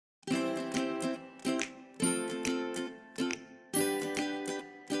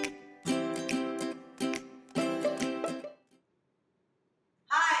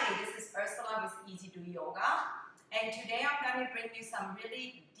going to bring you some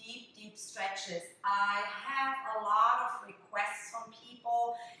really deep stretches. I have a lot of requests from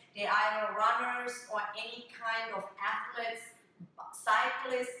people. They're either runners or any kind of athletes,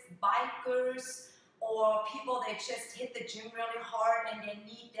 cyclists, bikers, or people that just hit the gym really hard and they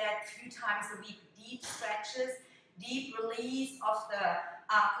need that few times a week, deep stretches, deep release of the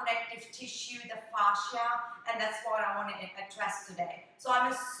connective tissue, the fascia, and that's what I want to address today. So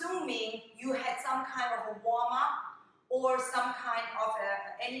I'm assuming you had some kind of a warm-up or some kind of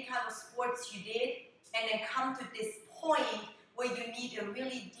any kind of sports you did, and then come to this point where you need a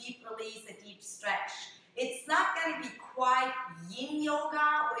really deep release, a deep stretch. It's not going to be quite yin yoga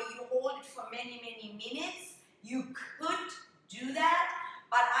where you hold it for many minutes. You could do that,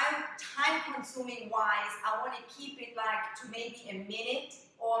 but I'm time consuming wise, I want to keep it like to maybe a minute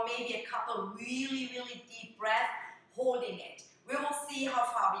or maybe a couple really deep breaths holding it. We will see how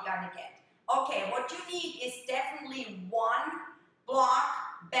far we're going to get. Okay, what you need is definitely one block.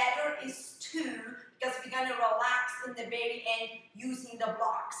 Better is two, because we're going to relax in the very end using the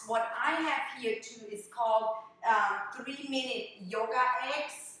blocks. What I have here too is called 3-minute yoga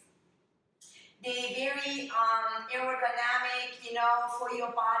eggs. They're very aerodynamic, you know, for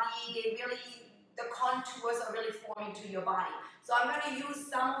your body. They really, the contours are really forming to your body. So I'm going to use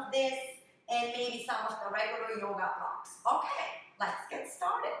some of this and maybe some of the regular yoga blocks. Okay, let's get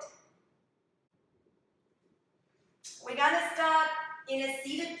started. We're going to start in a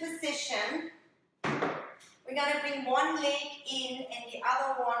seated position. We're going to bring one leg in and the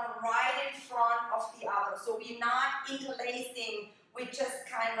other one right in front of the other. So we're not interlacing, we're just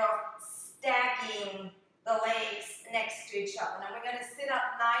kind of stacking the legs next to each other. Now we're going to sit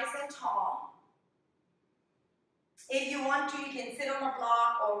up nice and tall. If you want to, you can sit on a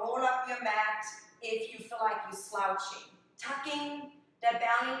block or roll up your mat if you feel like you're slouching. Tucking the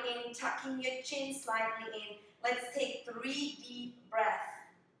belly in, tucking your chin slightly in. Let's take 3 deep breaths.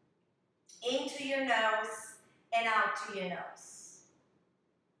 Into your nose and out to your nose.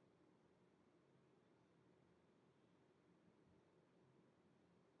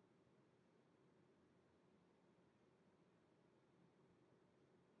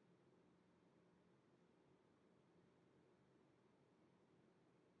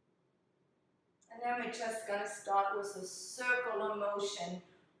 And then we're just going to start with a circular motion,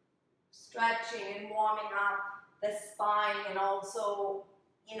 stretching and warming up the spine and also,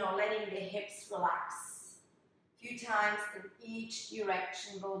 you know, letting the hips relax. A few times in each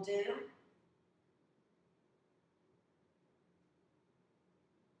direction will do.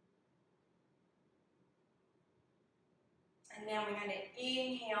 And then we're going to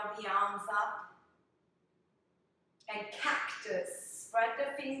inhale the arms up and cactus. Spread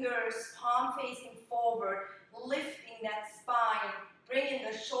the fingers, palm facing forward, lifting that spine, bringing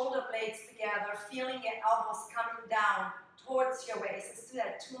the shoulder blades together, feeling your elbows coming down towards your waist. Let's do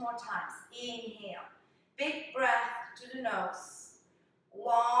that 2 more times. Inhale. Big breath to the nose.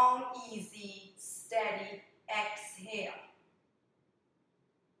 Long, easy, steady exhale.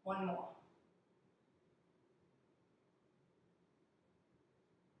 1 more.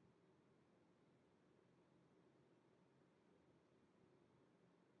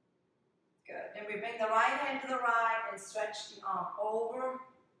 Good. Then we bring the right hand to the right and stretch the arm over.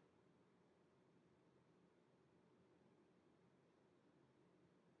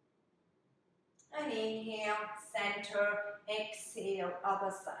 And inhale, center, exhale, other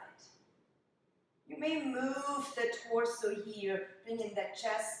side. You may move the torso here, bringing the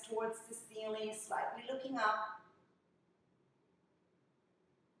chest towards the ceiling, slightly looking up.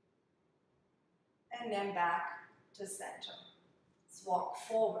 And then back to center. Let's walk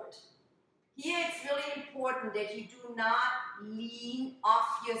forward. Here it's really important that you do not lean off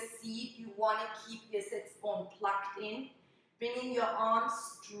your seat. You want to keep your sits bone plugged in. Bringing your arms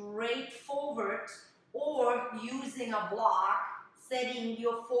straight forward or using a block, setting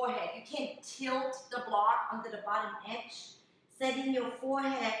your forehead. You can tilt the block onto the bottom edge. Setting your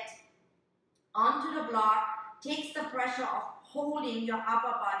forehead onto the block takes the pressure of holding your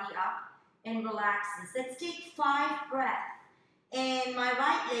upper body up and relaxes. Let's take 5 breaths. And my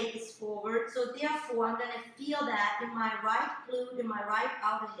right leg is forward, so therefore I'm going to feel that in my right glute, in my right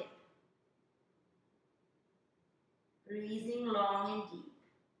outer hip. Breathing long and deep.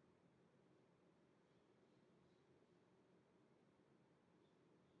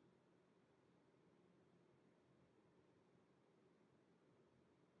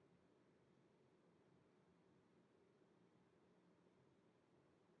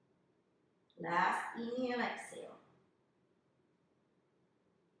 Last inhale, exhale.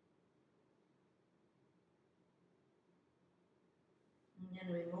 And then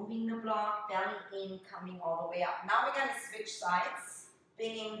removing the block, belly in, coming all the way up. Now we're going to switch sides,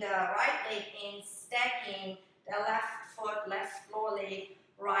 bringing the right leg in, stacking the left foot, left lower leg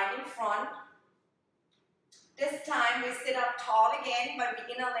right in front. This time we sit up tall again, but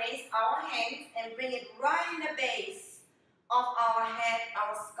we interlace our hands and bring it right in the base of our head,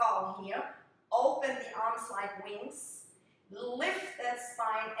 our skull here. Open the arms like wings. Lift that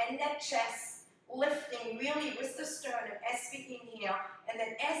spine and that chest, lifting really with the sternum as we inhale. And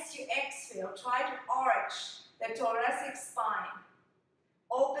then as you exhale, try to arch the thoracic spine.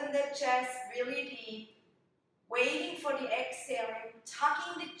 Open the chest really deep. Waiting for the exhaling,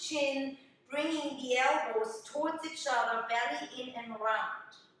 tucking the chin, bringing the elbows towards each other, belly in and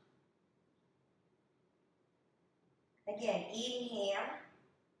round. Again, inhale.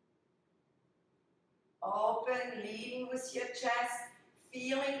 Open, leading with your chest,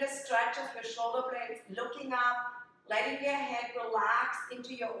 feeling the stretch of your shoulder blades, looking up, letting your head relax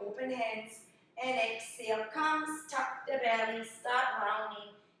into your open hands. And exhale, comes, tuck the belly, start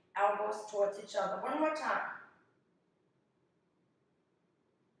rounding, elbows towards each other. One more time.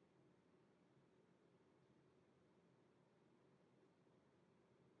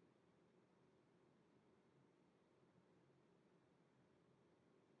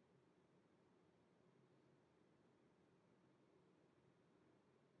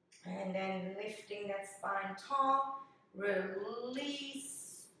 And then lifting that spine tall,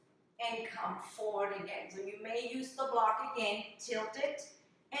 release, and come forward again. So you may use the block again, tilt it,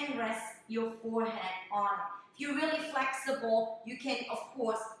 and rest your forehead on it. If you're really flexible, you can, of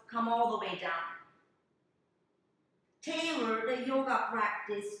course, come all the way down. Tailor the yoga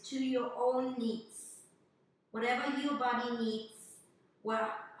practice to your own needs. Whatever your body needs,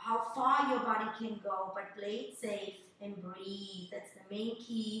 how far your body can go, but play it safe and breathe. That's the main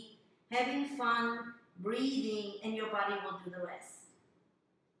key. Having fun, breathing, and your body will do the rest.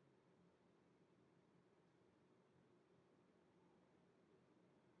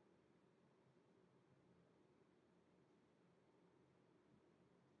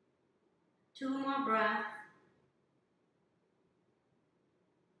 Two more breaths.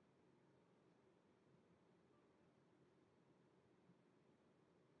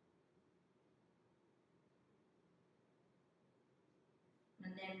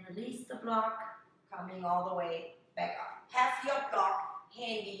 And then release the block, coming all the way back up. Have your block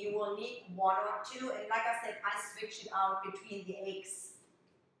handy. You will need one or two. And like I said, I switch it out between the legs.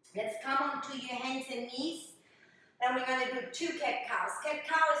 Let's come onto your hands and knees. Then we're going to do two cat cows. Cat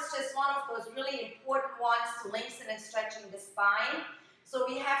cow is just one of those really important ones to lengthen and stretching the spine. So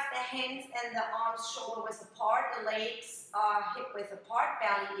we have the hands and the arms shoulder width apart. The legs are hip width apart.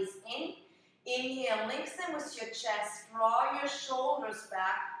 Belly is in. Inhale, lengthen with your chest, draw your shoulders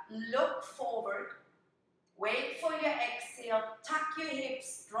back, look forward, wait for your exhale, tuck your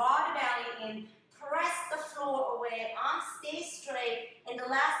hips, draw the belly in, press the floor away, arms stay straight, and the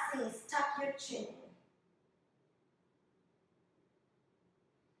last thing is tuck your chin.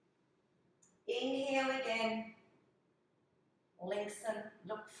 Inhale again, lengthen,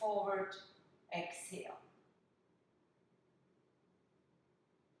 look forward, exhale.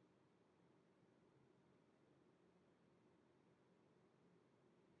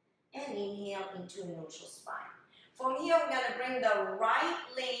 And inhale into a neutral spine. From here, we're going to bring the right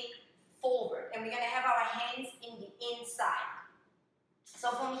leg forward, and we're going to have our hands in the inside.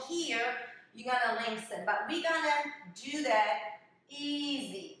 So from here, you're going to lengthen, but we're going to do that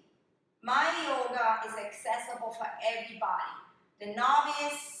easy. My yoga is accessible for everybody. The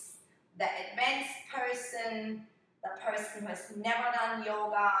novice, the advanced person, the person who has never done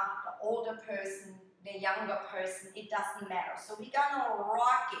yoga, the older person, the younger person, it doesn't matter. So we're gonna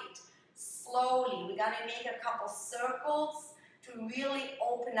rock it slowly. We're gonna make a couple circles to really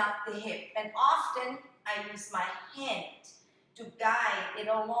open up the hip. And often I use my hand to guide it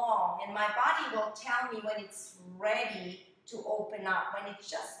along, and my body will tell me when it's ready to open up, when it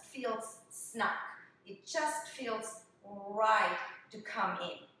just feels snug. It just feels right to come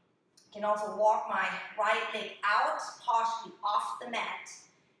in. I can also walk my right leg out, partially off the mat.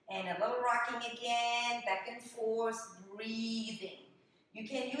 And a little rocking again, back and forth, breathing. You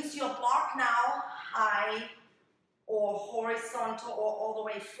can use your block now, high or horizontal or all the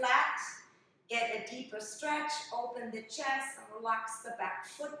way flat. Get a deeper stretch, open the chest, and relax the back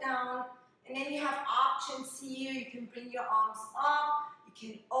foot down. And then you have options here. You can bring your arms up. You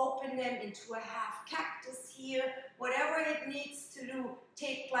can open them into a half cactus here. Whatever it needs to do,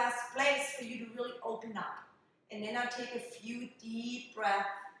 take place for you to really open up. And then I'll take a few deep breaths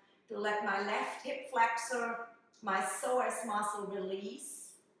to let my left hip flexor, my psoas muscle release.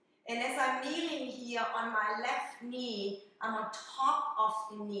 And as I'm kneeling here on my left knee, I'm on top of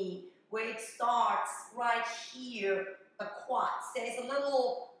the knee, where it starts right here, the quads. There's a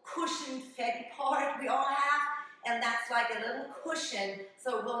little cushion fatty part we all have, and that's like a little cushion,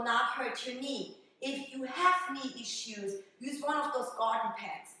 so it will not hurt your knee. If you have knee issues, use one of those garden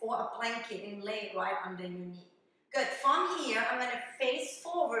pads or a blanket and lay it right under your knee. Good. From here, I'm going to face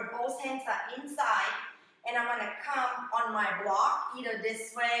forward. Both hands are inside, and I'm going to come on my block, either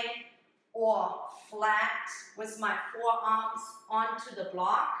this way or flat with my forearms onto the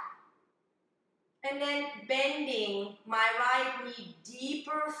block. And then bending my right knee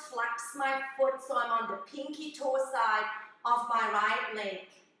deeper, flex my foot so I'm on the pinky toe side of my right leg.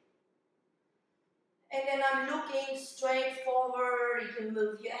 And then I'm looking straight forward. You can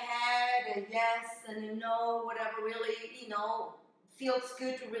move your head, a yes and a no, whatever really, feels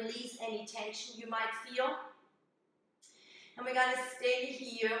good to release any tension you might feel. And we're going to stay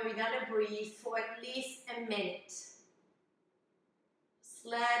here. We're going to breathe for at least a minute. Just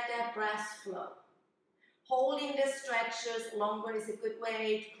let that breath flow. Holding the stretches longer is a good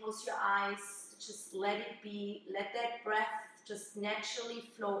way to close your eyes. Just let it be. Let that breath just naturally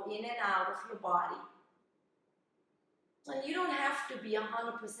flow in and out of your body. And you don't have to be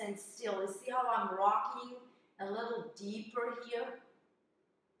 100% still. You see how I'm rocking a little deeper here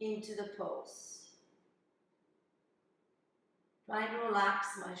into the pose. Trying to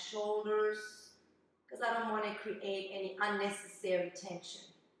relax my shoulders because I don't want to create any unnecessary tension.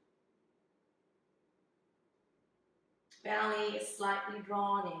 Belly is slightly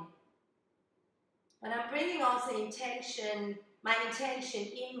drawn in. But I'm bringing also my intention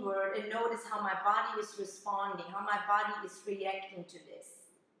inward, and notice how my body is responding, how my body is reacting to this.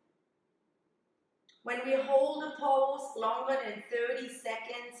 When we hold a pose longer than 30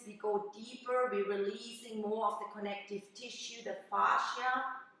 seconds, we go deeper, we're releasing more of the connective tissue, the fascia.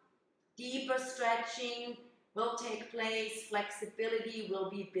 Deeper stretching will take place, flexibility will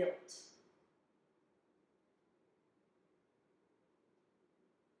be built.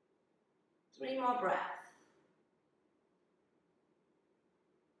 Three more breaths.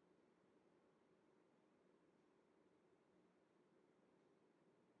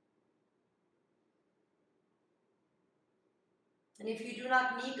 And if you do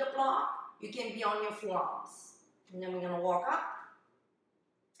not need a block, you can be on your forearms. And then we're going to walk up.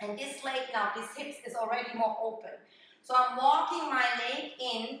 And this leg now, this hips is already more open. So I'm walking my leg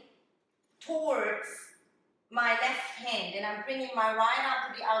in towards my left hand, and I'm bringing my right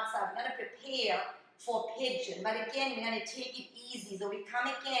arm to the outside. We're going to prepare for pigeon. But again, we're going to take it easy. So we come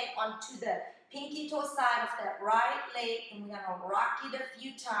again onto the pinky toe side of that right leg, and we're going to rock it a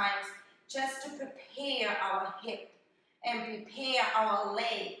few times just to prepare our hip and prepare our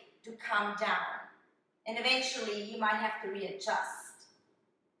leg to come down. And eventually, you might have to readjust.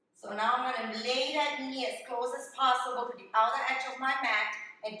 So now I'm going to lay that knee as close as possible to the outer edge of my mat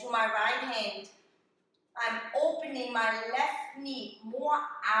and to my right hand. I'm opening my left knee more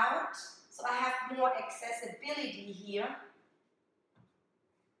out, so I have more accessibility here.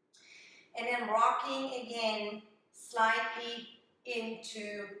 And then rocking again slightly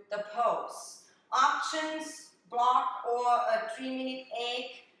into the pose. Options, block or a 3-minute egg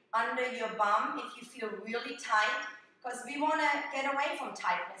under your bum if you feel really tight, because we want to get away from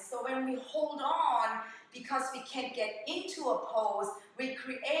tightness. So when we hold on, because we can't get into a pose, we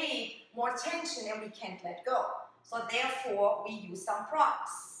create more tension and we can't let go. So therefore, we use some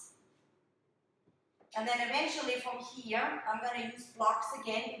props. And then eventually from here, I'm going to use blocks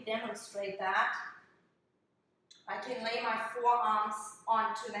again to demonstrate that. I can lay my forearms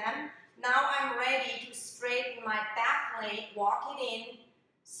onto them. Now I'm ready to straighten my back leg, walk it in,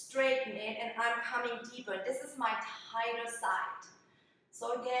 straighten it, and I'm coming deeper. This is my tighter side.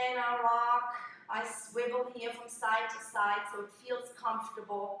 So again, I rock, I swivel here from side to side so it feels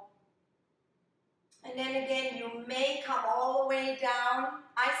comfortable. And then again, you may come all the way down.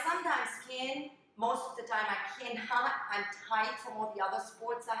 I sometimes can. Most of the time I cannot. I'm tight from all the other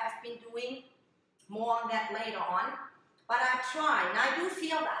sports I have been doing. More on that later on. But I try, and I do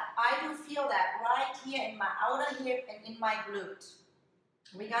feel that. I do feel that right here in my outer hip and in my glute.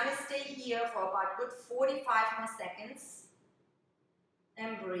 We're going to stay here for about good 45 more seconds.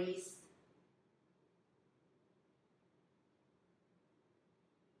 And breathe.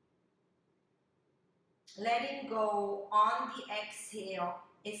 Letting go on the exhale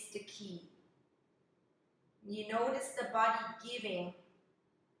is the key. You notice the body giving.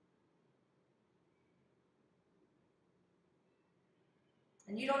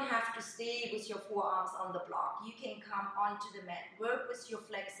 And you don't have to stay with your forearms on the block. You can come onto the mat. Work with your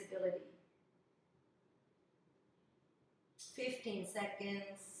flexibility. 15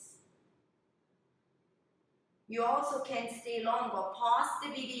 seconds. You also can stay longer. Pause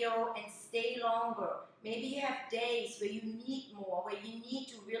the video and stay longer. Maybe you have days where you need more, where you need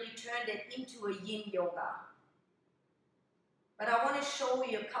to really turn that into a yin yoga. But I want to show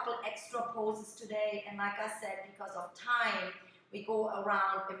you a couple extra poses today, and like I said, because of time, we go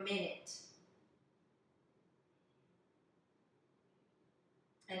around a minute.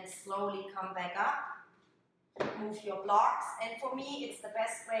 And slowly come back up. Move your blocks, and for me, it's the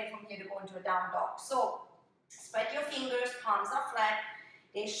best way from here to go into a down dog. So, spread your fingers, palms are flat,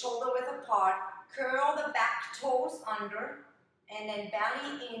 they shoulder width apart, curl the back toes under, and then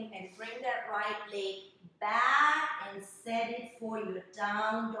belly in and bring that right leg back and set it for your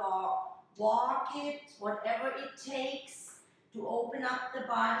down dog. Walk it, whatever it takes to open up the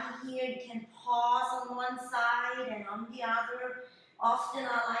body here. You can pause on one side and on the other. Often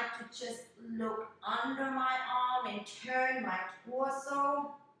I like to just look under my arm and turn my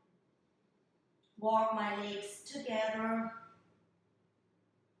torso. Walk my legs together.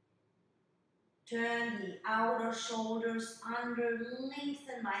 Turn the outer shoulders under,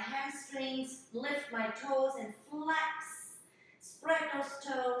 lengthen my hamstrings, lift my toes and flex. Spread those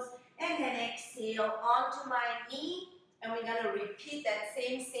toes and then exhale onto my knee. And we're going to repeat that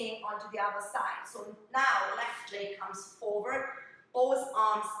same thing onto the other side. So now left leg comes forward, both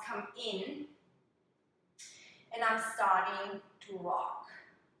arms come in, and I'm starting to rock.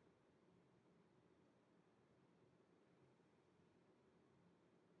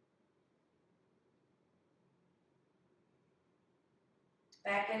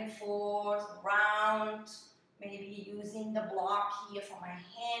 Back and forth, round, maybe using the block here for my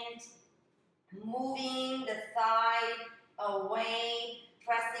hand. Moving the thigh away,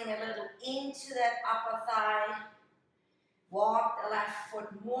 pressing a little into that upper thigh. Walk the left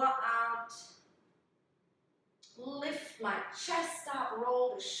foot more out. Lift my chest up,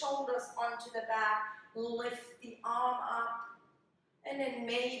 roll the shoulders onto the back, lift the arm up, and then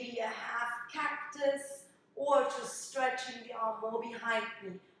maybe a half cactus, or just stretching the arm more behind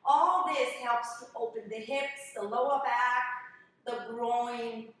me. All this helps to open the hips, the lower back, the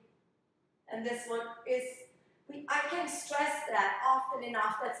groin, and this one is, I can stress that often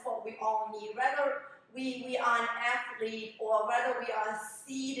enough. That's what we all need. Whether we are an athlete or whether we are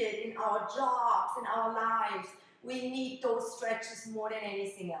seated in our jobs, in our lives, we need those stretches more than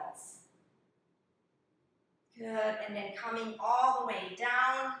anything else. Good, and then coming all the way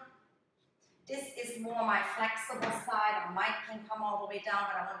down. This is more my flexible side. I might can come all the way down,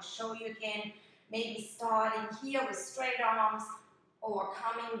 but I want to show you again. Maybe starting here with straight arms or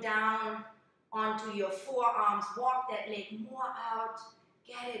coming down onto your forearms. Walk that leg more out.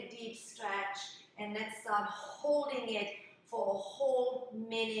 Get a deep stretch. And let's start holding it for a whole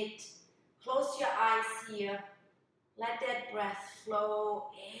minute. Close your eyes here. Let that breath flow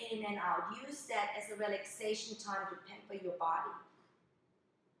in and out. Use that as a relaxation time to pamper your body.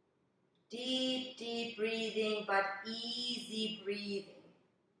 Deep, deep breathing, but easy breathing.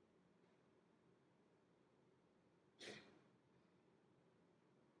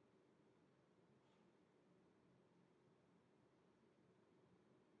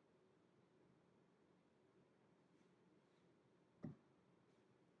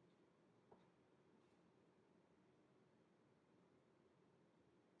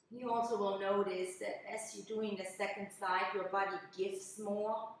 You also will notice that as you're doing the second side, your body gives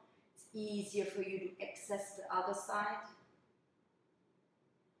more. It's easier for you to access the other side.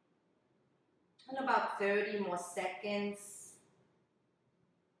 And about 30 more seconds.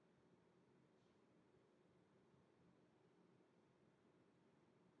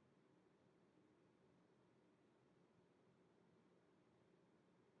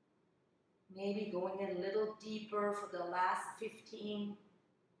 Maybe going a little deeper for the last 15.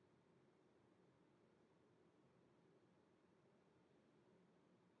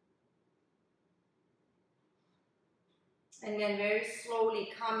 And then very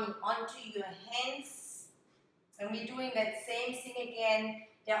slowly coming onto your hands. And we're doing that same thing again,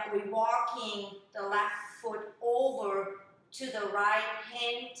 that we're walking the left foot over to the right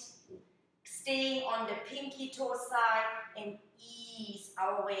hand, staying on the pinky toe side and ease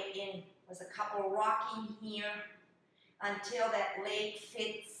our way in. There's a couple rocking here until that leg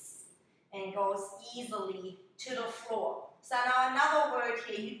fits and goes easily to the floor. So now another word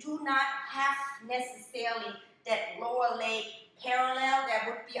here, you do not have necessarily that lower leg parallel. That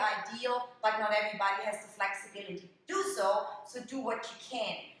would be ideal, but not everybody has the flexibility to do so, so do what you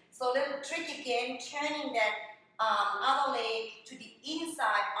can. So little trick again, turning that other leg to the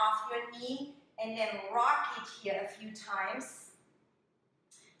inside of your knee and then rock it here a few times.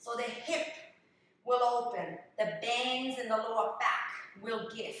 So the hip will open, the bands in the lower back will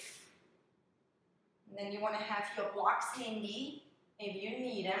give. And then you want to have your blocks handy if you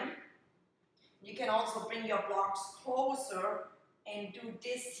need them. You can also bring your blocks closer and do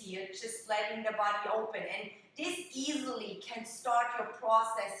this here, just letting the body open. And this easily can start your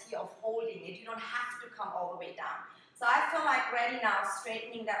process here of holding it. You don't have to come all the way down. So I feel like ready now,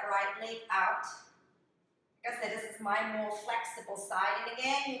 straightening that right leg out. Like I said, this is my more flexible side. And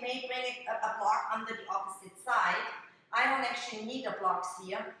again, you may bring a block under the opposite side. I don't actually need the blocks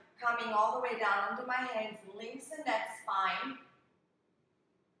here. Coming all the way down under my hands, lengthen that spine.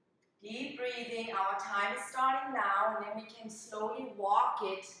 Deep breathing. Our time is starting now, and then we can slowly walk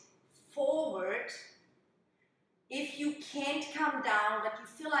it forward. If you can't come down, but you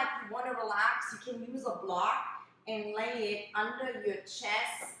feel like you want to relax, you can use a block and lay it under your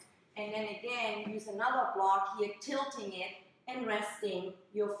chest. And then again, use another block here, tilting it and resting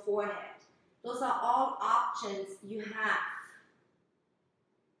your forehead. Those are all options you have.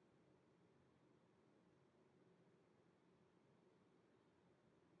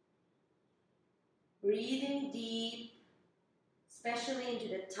 Breathing deep, especially into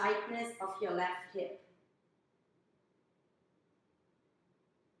the tightness of your left hip.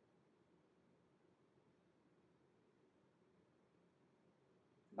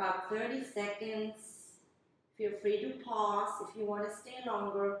 About 30 seconds. Feel free to pause if you want to stay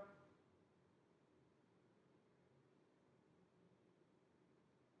longer.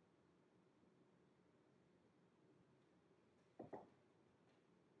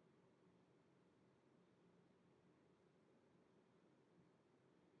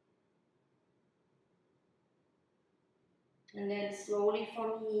 And then slowly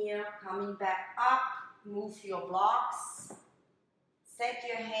from here, coming back up, move your blocks. Set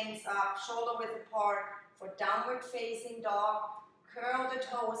your hands up, shoulder width apart for downward facing dog. Curl the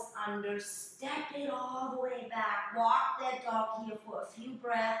toes under, step it all the way back. Walk that dog here for a few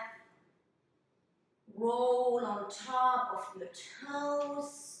breaths. Roll on top of your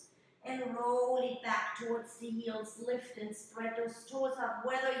toes and roll it back towards the heels. Lift and spread those toes up.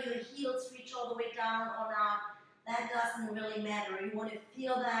 Whether your heels reach all the way down or not, that doesn't really matter. You want to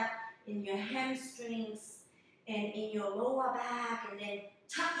feel that in your hamstrings and in your lower back, and then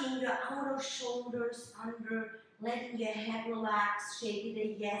tucking your outer shoulders under, letting your head relax, shake it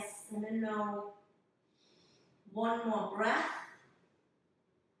a yes and a no. One more breath.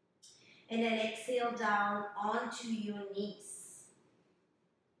 And then exhale down onto your knees.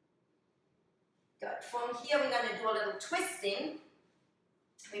 Good. From here, we're going to do a little twisting.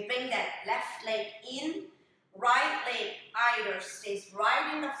 We bring that left leg in, right leg either stays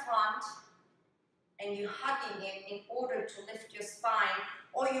right in the front, and you're hugging it in order to lift your spine,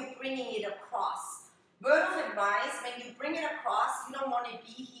 or you're bringing it across. Word of advice, when you bring it across, you don't want to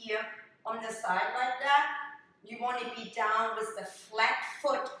be here on the side like that. You want to be down with the flat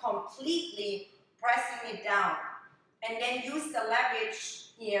foot completely pressing it down. And then use the leverage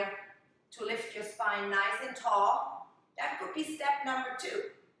here to lift your spine nice and tall. That could be step number 2.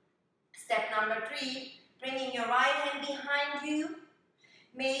 Step number 3, bringing your right hand behind you.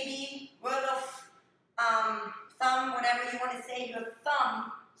 Maybe word of thumb, whatever you want to say, your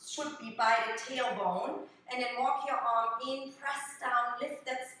thumb should be by the tailbone. And then walk your arm in, press down, lift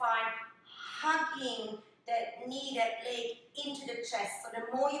that spine, hugging that knee, that leg into the chest. So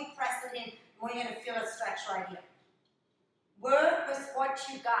the more you press it in, the more you're going to feel a stretch right here. Work with what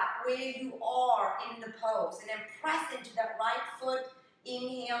you got, where you are in the pose. And then press into that right foot.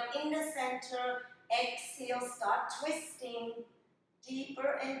 Inhale in the center. Exhale, start twisting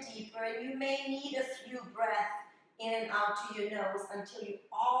deeper and deeper. And you may need a few breaths in and out to your nose until you're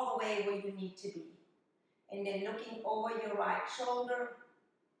all the way where you need to be. And then looking over your right shoulder.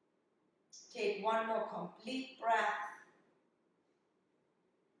 Take one more complete breath.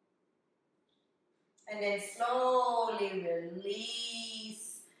 And then slowly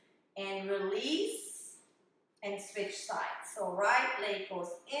release and release and switch sides. So right leg goes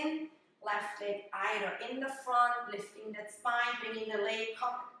in, left leg either in the front, lifting that spine, bringing the leg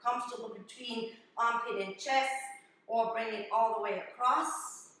comfortable between armpit and chest, or bring it all the way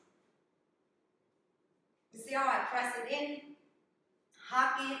across. You see how I press it in,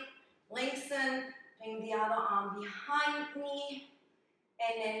 hug it, lengthen, bring the other arm behind me,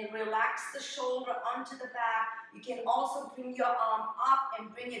 and then relax the shoulder onto the back. You can also bring your arm up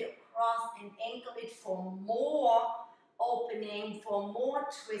and bring it across and ankle it for more opening, for more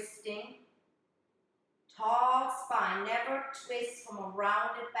twisting. Tall spine, never twist from a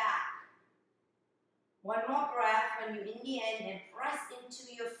rounded back. One more breath when you're in the end, and press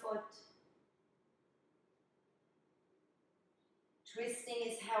into your foot. Twisting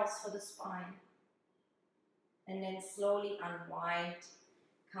is health for the spine. And then slowly unwind,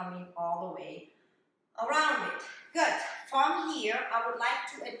 coming all the way around it. Good. From here, I would like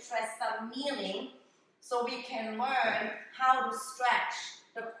to address some kneeling so we can learn how to stretch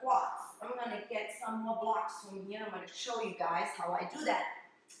the quads. I'm going to get some more blocks from here. I'm going to show you guys how I do that.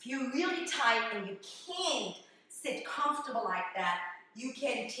 If you're really tight and you can't sit comfortable like that, you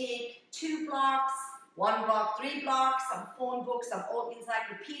can take 2 blocks, 1 block, 3 blocks, some phone books, some old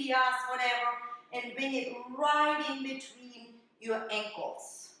encyclopedias, whatever, and bring it right in between your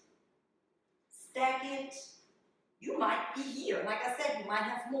ankles. Stack it. You might be here. Like I said, you might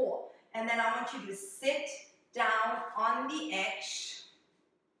have more. And then I want you to sit down on the edge.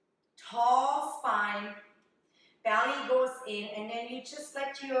 Tall spine. Belly goes in. And then you just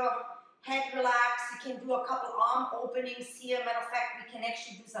let your head relax. You can do a couple arm openings here. Matter of fact, we can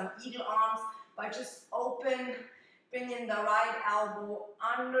actually do some eagle arms by just open, bring in the right elbow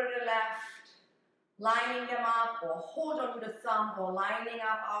under the left, lining them up, or hold on to the thumb, or lining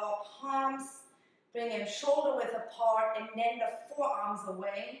up our palms. Bring them shoulder width apart, and then the forearms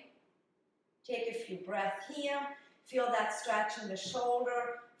away. Take a few breaths here. Feel that stretch in the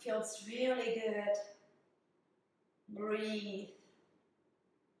shoulder. Feels really good. Breathe.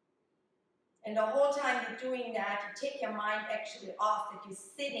 And the whole time you're doing that, you take your mind actually off that you're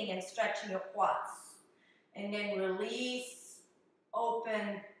sitting and stretching your quads. And then release,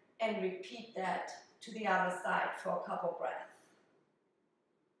 open, and repeat that to the other side for a couple breaths.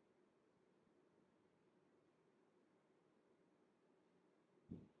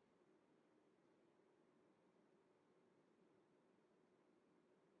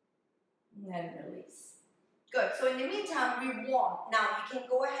 And then release. Good. So in the meantime, we want, now you can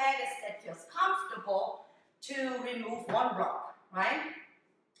go ahead as that feels comfortable to remove 1 block, right?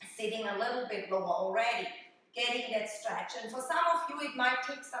 Sitting a little bit lower already, getting that stretch. And for some of you, it might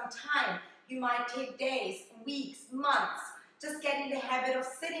take some time. You might take days, weeks, months, just getting the habit of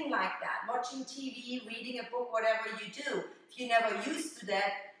sitting like that, watching TV, reading a book, whatever you do. If you're never used to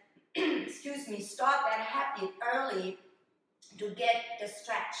that, excuse me, start that habit early to get the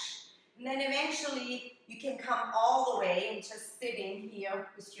stretch. And then eventually you can come all the way and just sitting here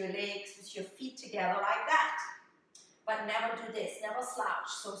with your legs, with your feet together like that. But never do this, never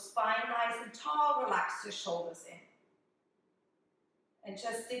slouch. So spine nice and tall, relax your shoulders in. And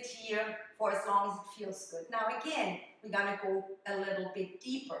just sit here for as long as it feels good. Now again, we're gonna go a little bit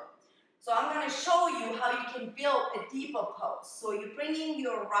deeper. So I'm gonna show you how you can build a deeper pose. So you're bringing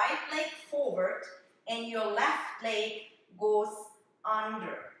your right leg forward and your left leg goes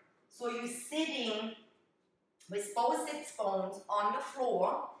under. So you're sitting with both sits bones on the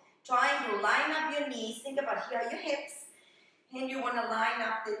floor, trying to line up your knees. Think about here are your hips, and you want to line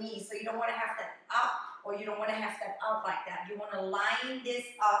up the knees. So you don't want to have that up, or you don't want to have that out like that. You want to line this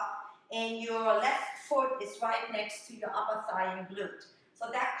up, and your left foot is right next to your upper thigh and glute. So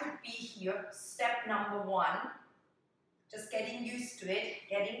that could be here, step number 1. Just getting used to it,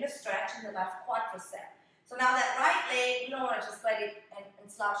 getting the stretch in the left quadricep. So now that right leg, you don't want to just let it and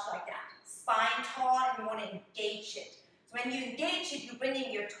slouch like that. Spine tall, and you want to engage it. So when you engage it, you're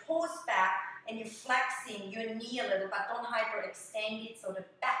bringing your toes back and you're flexing your knee a little, but don't hyperextend it so the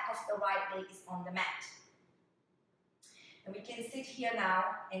back of the right leg is on the mat. And we can sit here now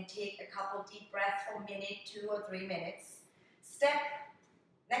and take a couple deep breaths for a minute, 2 or 3 minutes.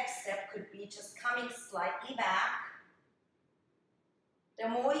 Next step could be just coming slightly back. The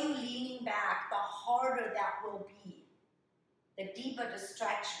more you're leaning back, the harder that will be. The deeper the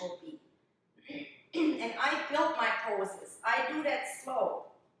stretch will be. And I build my poses. I do that slow.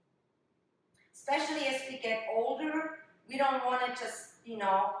 Especially as we get older, we don't want to just,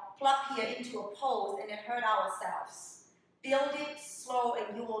 plop here into a pose and then hurt ourselves. Build it slow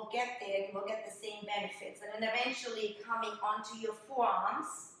and you will get there. You will get the same benefits. And then eventually coming onto your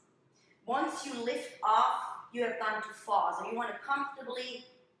forearms. Once you lift off, you have gone too far. So you want to comfortably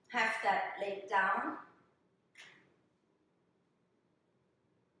have that leg down.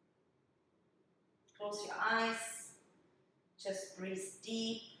 Close your eyes. Just breathe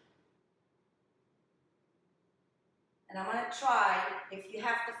deep. And I'm going to try, if you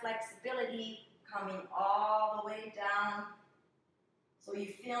have the flexibility, coming all the way down. So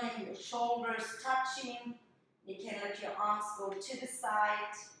you're feeling your shoulders touching. You can let your arms go to the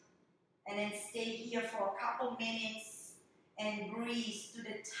side. And then stay here for a couple minutes and breathe to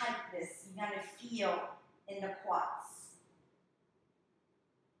the tightness you're going to feel in the quads.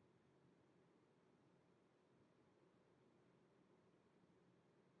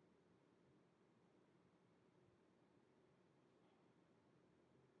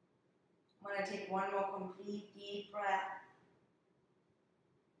 I'm going to take one more complete deep breath.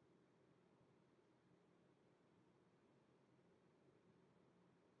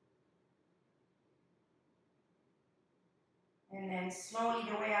 And then slowly,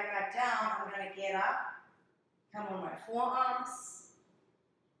 the way I got down, I'm going to get up, come on my forearms,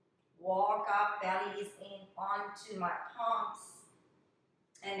 walk up, belly is in onto my palms,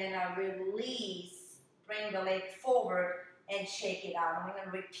 and then I release, bring the leg forward and shake it out. I'm going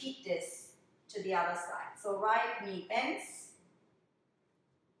to repeat this to the other side. So right knee bends,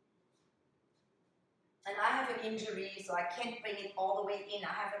 and I have an injury, so I can't bring it all the way in. I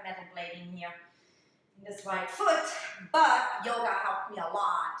have a metal blade in here in this right foot, but yoga helped me a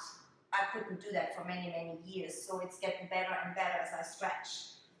lot. I couldn't do that for many, many years, so it's getting better and better as I stretch.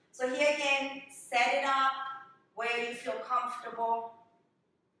 So here again, set it up where you feel comfortable.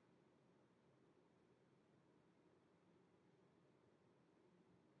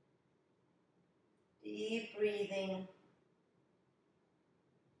 Deep breathing.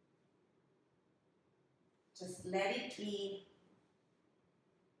 Just let it be.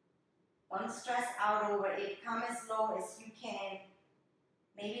 Don't stress out over it. Come as low as you can.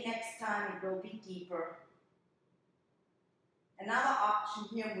 Maybe next time it will be deeper. Another option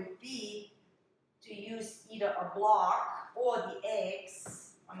here would be to use either a block or the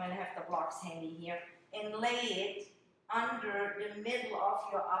eggs. I'm going to have the blocks handy here. And lay it under the middle of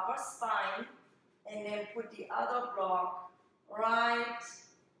your upper spine. And then put the other block right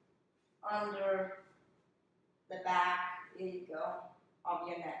under the back, there you go, of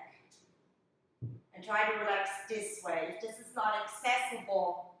your neck. And try to relax this way. If this is not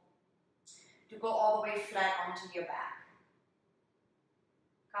accessible, to go all the way flat onto your back.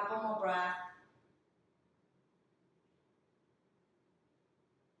 Couple more breaths.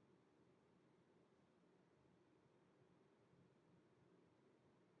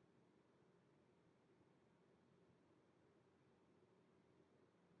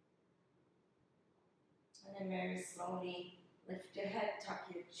 And then very slowly lift your head, tuck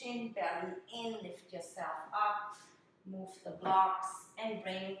your chin, belly in, lift yourself up, move the blocks, and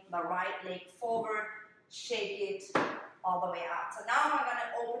bring the right leg forward, shake it all the way out. So now I'm going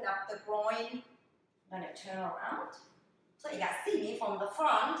to open up the groin. I'm going to turn around. So you guys see me from the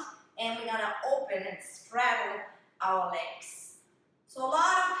front, and we're going to open and straddle our legs. So a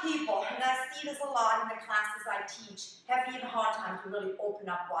lot of people, and I see this a lot in the classes I teach, have even a hard time to really open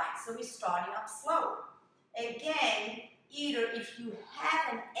up wide. So we're starting up slow. Again, either if you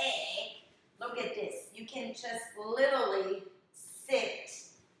have an egg, look at this, you can just literally sit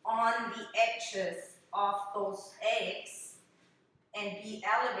on the edges of those eggs and be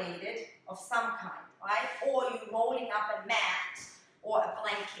elevated of some kind, right? Or you're rolling up a mat or a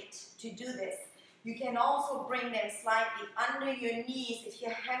blanket to do this. You can also bring them slightly under your knees if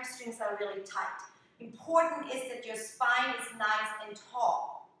your hamstrings are really tight. Important is that your spine is nice and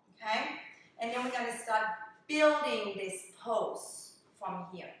tall, okay? And then we're going to start building this pose from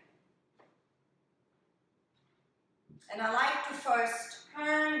here. And I like to first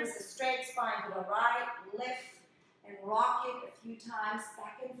turn with a straight spine to the right, lift and rock it a few times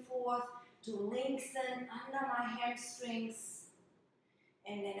back and forth to lengthen under my hamstrings.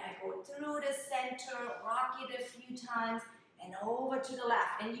 And then I go through the center, rock it a few times, and over to the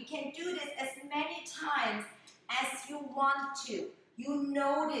left. And you can do this as many times as you want to. You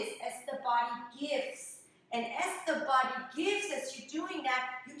notice as the body gives. And as the body gives, as you're doing that,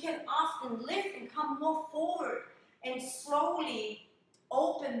 you can often lift and come more forward and slowly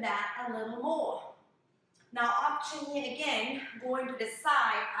open that a little more. Now, option here again, going to the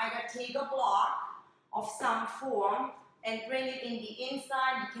side, either take a block of some form and bring it in the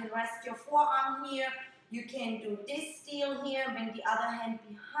inside. You can rest your forearm here. You can do this steel here, bring the other hand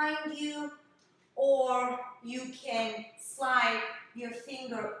behind you, or you can slide your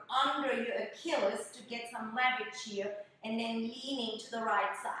finger under your Achilles to get some leverage here, and then leaning to the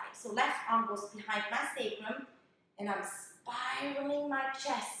right side. So left arm goes behind my sacrum, and I'm spiraling my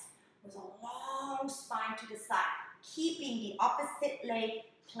chest with a long spine to the side, keeping the opposite leg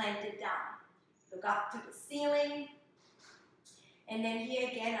planted down. Look up to the ceiling. And then here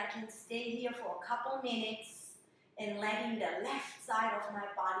again, I can stay here for a couple minutes and letting the left side of my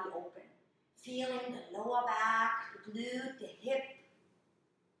body open. Feeling the lower back, the glute, the hip.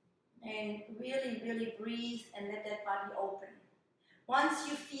 And really, really breathe and let that body open. Once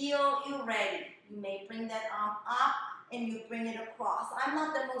you feel you're ready, you may bring that arm up and you bring it across. I'm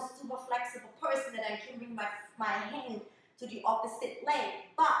not the most super flexible person that I can bring my hand to the opposite leg,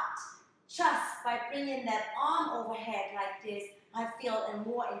 but just by bringing that arm overhead like this, I feel a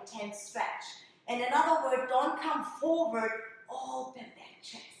more intense stretch. And in other words, don't come forward, open that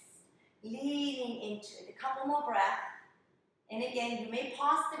chest. Leaning into it. A couple more breaths. And again, you may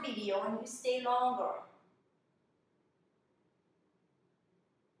pause the video and you stay longer.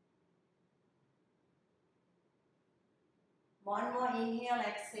 One more inhale,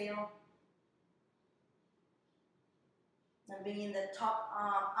 exhale. And bringing the top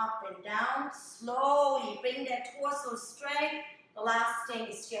arm up and down. Slowly bring that torso straight. The last thing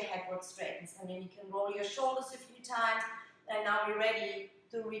is your head would straightens. And then you can roll your shoulders a few times. And now we're ready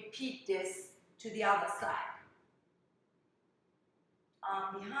to repeat this to the other side.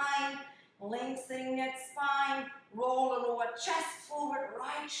 Arm behind, lengthening that spine. Roll the lower chest forward,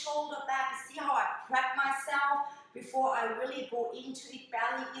 right shoulder back. See how I prep myself before I really go into it.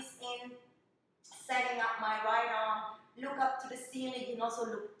 Belly is in. Setting up my right arm. Look up to the ceiling. You can also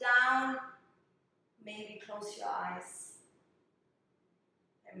look down. Maybe close your eyes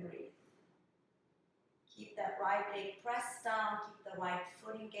and breathe. Keep that right leg pressed down. Keep the right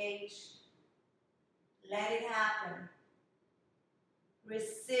foot engaged. Let it happen.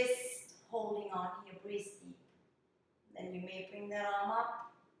 Resist holding on here. Breathe deep. Then you may bring that arm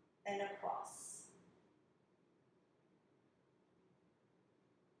up and across.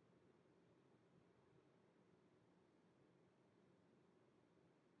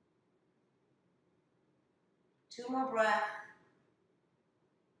 Two more breaths.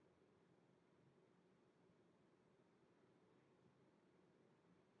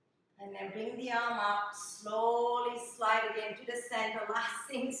 And then bring the arm up, slowly slide again to the center. Last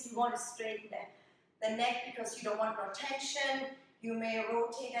things, you want to straighten the neck because you don't want no tension. You may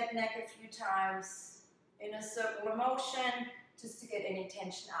rotate that neck a few times in a circular motion just to get any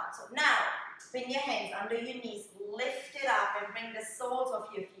tension out. So now, bring your hands under your knees, lift it up and bring the soles of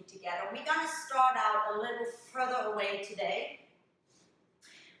your feet together. We're going to start out a little further away today,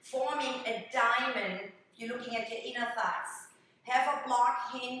 forming a diamond. You're looking at your inner thighs. Have a block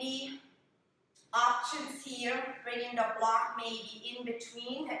handy. Options here, bringing the block maybe in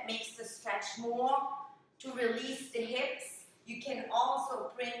between. That makes the stretch more to release the hips. You can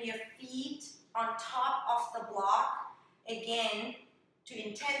also bring your feet on top of the block, again, to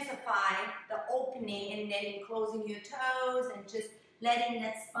intensify the opening and then closing your toes and just letting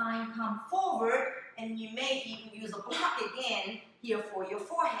that spine come forward. And you may even use a block again here for your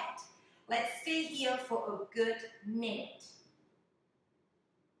forehead. Let's stay here for a good minute.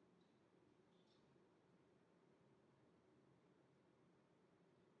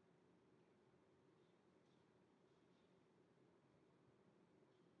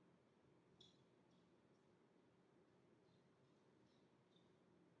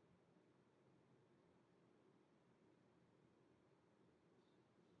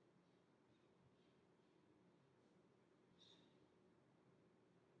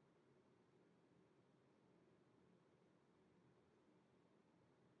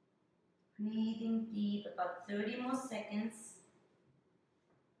 Breathing deep, about 30 more seconds.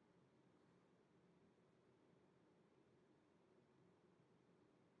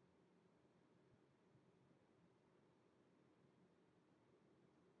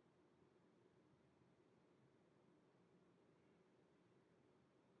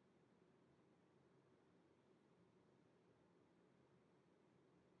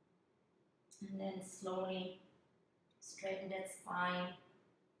 And then slowly straighten that spine,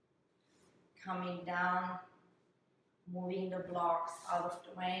 coming down, moving the blocks out of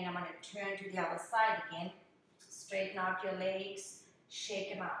the way. And I'm going to turn to the other side again. Straighten out your legs,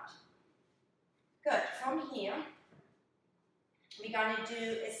 shake them out. Good. From here, we're going to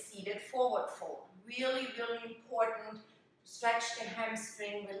do a seated forward fold. Really, really important. Stretch the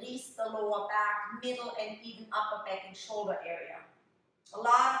hamstring, release the lower back, middle, and even upper back and shoulder area. A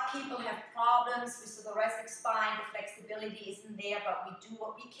lot of people have problems with the thoracic spine. The flexibility isn't there, but we do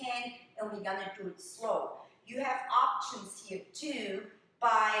what we can, and we're going to do it slow. You have options here too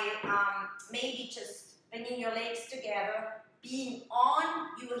by maybe just bringing your legs together, being on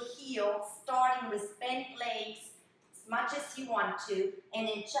your heels, starting with bent legs as much as you want to, and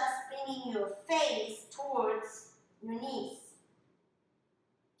then just bringing your face towards your knees.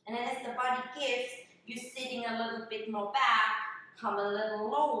 And then as the body gives, you're sitting a little bit more back, come a little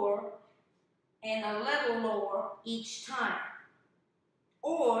lower and a little lower each time.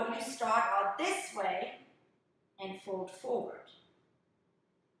 Or you start out this way and fold forward.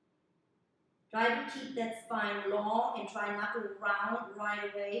 Try to keep that spine long and try not to round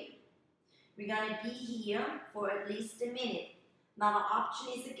right away. We're going to be here for at least a minute. Now the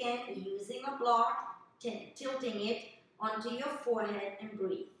option is again using a block, tilting it onto your forehead and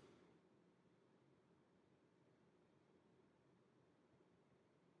breathe.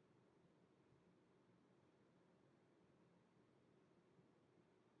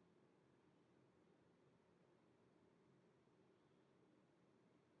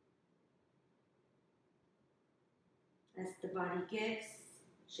 As the body gives,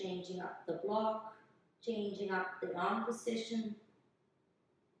 changing up the block. Changing up the arm position.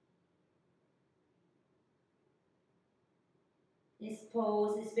 This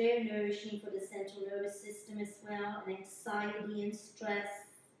pose is very nourishing for the central nervous system as well, and anxiety and stress.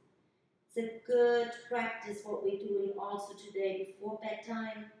 It's a good practice what we're doing also today before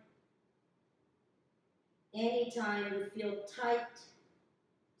bedtime. Anytime you feel tight,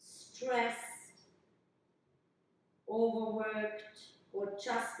 stressed, overworked, or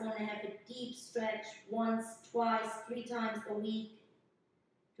just want to have a deep stretch once, twice, 3 times a week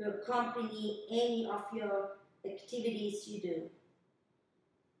to accompany any of your activities you do.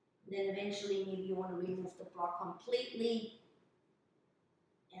 Then eventually maybe you want to remove the block completely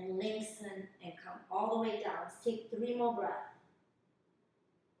and lengthen and come all the way down. Let's take 3 more breaths.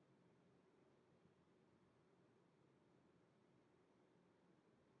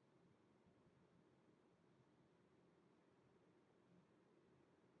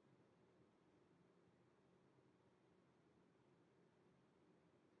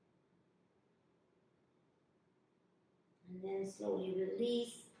 And then slowly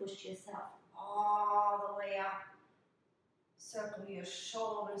release, push yourself all the way up. Circle your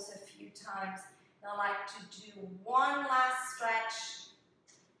shoulders a few times. Now I like to do one last stretch,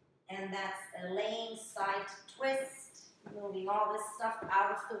 and that's a laying side twist. Moving all this stuff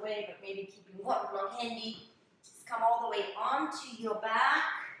out of the way, but maybe keeping one block handy. Just come all the way onto your back.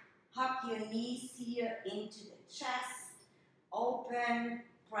 Hug your knees here into the chest. Open,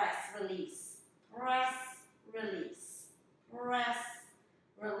 press, release. Press, release. Press,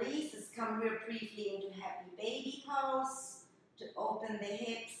 release. Let's come real briefly into happy baby pose to open the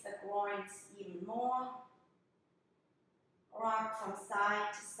hips, the groins even more. Rock from side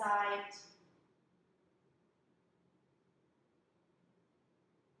to side.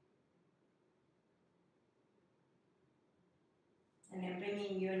 And then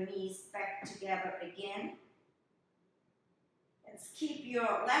bringing your knees back together again. Let's keep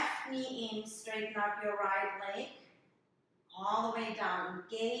your left knee in, straighten up your right leg. All the way down.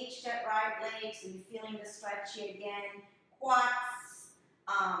 Engage that right leg so you're feeling the stretch here again. Quads,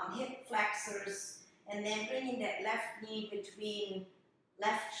 hip flexors, and then bringing that left knee between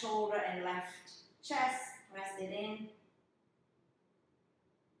left shoulder and left chest. Press it in.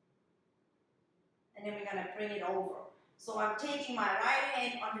 And then we're going to bring it over. So I'm taking my right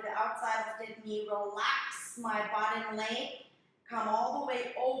hand onto the outside of that knee, relax my bottom leg, come all the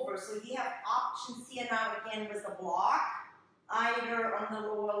way over. So you have options here now again with the block, either on the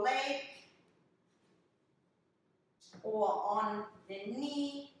lower leg or on the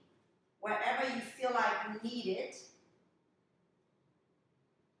knee, wherever you feel like you need it.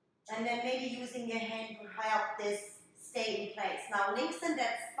 And then maybe using your hand to help this stay in place. Now lengthen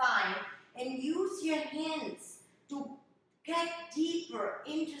that spine and use your hands to get deeper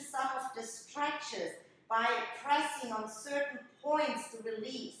into some of the stretches by pressing on certain points to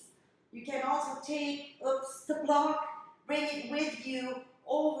release. You can also take, the block, bring it with you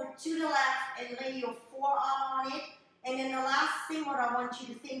over to the left and lay your forearm on it. And then the last thing what I want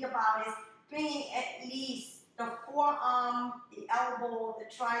you to think about is bringing at least the forearm, the elbow, the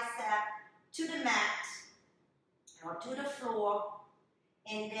tricep to the mat or to the floor,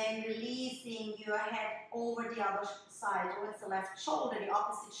 and then releasing your head over the other side, towards the left shoulder, the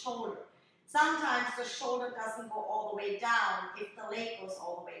opposite shoulder. Sometimes the shoulder doesn't go all the way down if the leg goes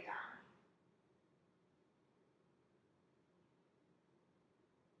all the way down.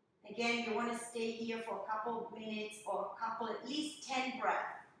 Again, you want to stay here for a couple of minutes or a couple, at least 10 breaths.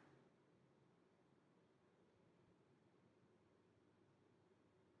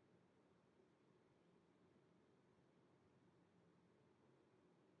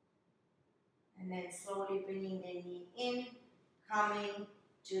 And then slowly bringing the knee in, coming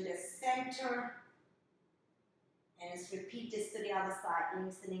to the center. And let's repeat this to the other side,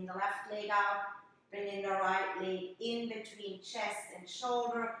 loosening the left leg out, bringing the right leg in between chest and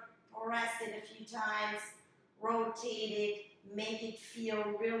shoulder, press it a few times, rotate it, make it feel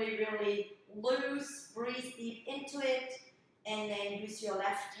really, really loose, breathe deep into it, and then use your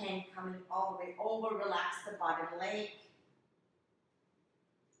left hand coming all the way over, relax the bottom leg.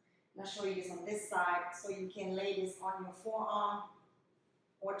 I'll show you this on this side, so you can lay this on your forearm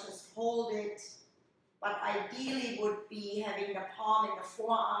or just hold it. But ideally would be having the palm and the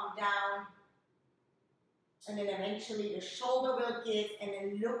forearm down, and then eventually the shoulder will give, and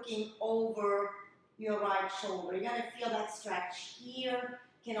then looking over your right shoulder. You're going to feel that stretch here.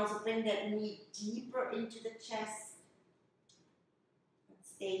 You can also bring that knee deeper into the chest.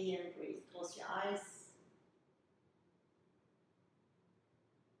 Stay here and breathe. Close your eyes.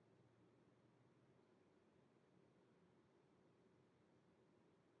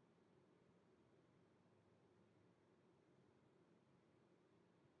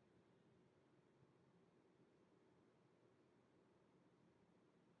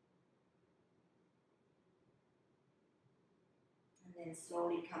 then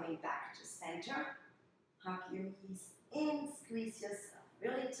slowly coming back to center. Hug your knees in, squeeze yourself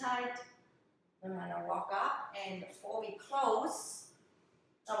really tight. I'm gonna walk up, and before we close,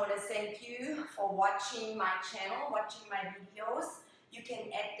 I want to thank you for watching my channel, watching my videos. You can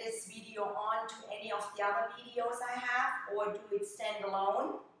add this video on to any of the other videos I have, or do it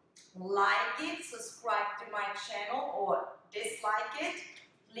standalone. Like it, subscribe to my channel, or dislike it.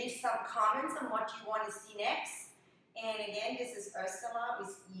 Leave some comments on what you want to see next. And again, this is Ursula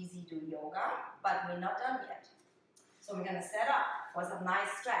with Easy Do Yoga, but we're not done yet. So we're going to set up for some nice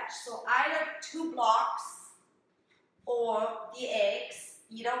stretch. So either 2 blocks or the eggs,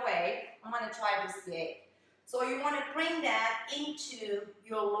 either way. I'm going to try with the egg. So you want to bring that into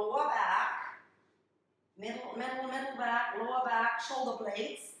your lower back, middle back, lower back, shoulder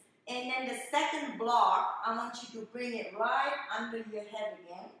blades. And then the second block, I want you to bring it right under your head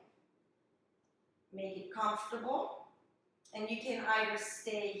again. Make it comfortable. And you can either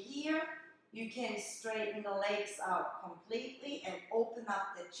stay here, you can straighten the legs out completely and open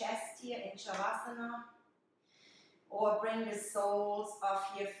up the chest here in Shavasana, or bring the soles of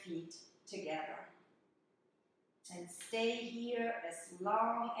your feet together. And stay here as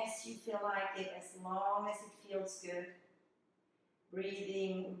long as you feel like it, as long as it feels good.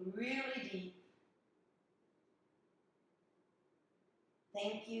 Breathing really deep.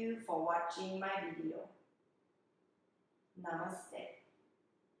 Thank you for watching my video. Namaste.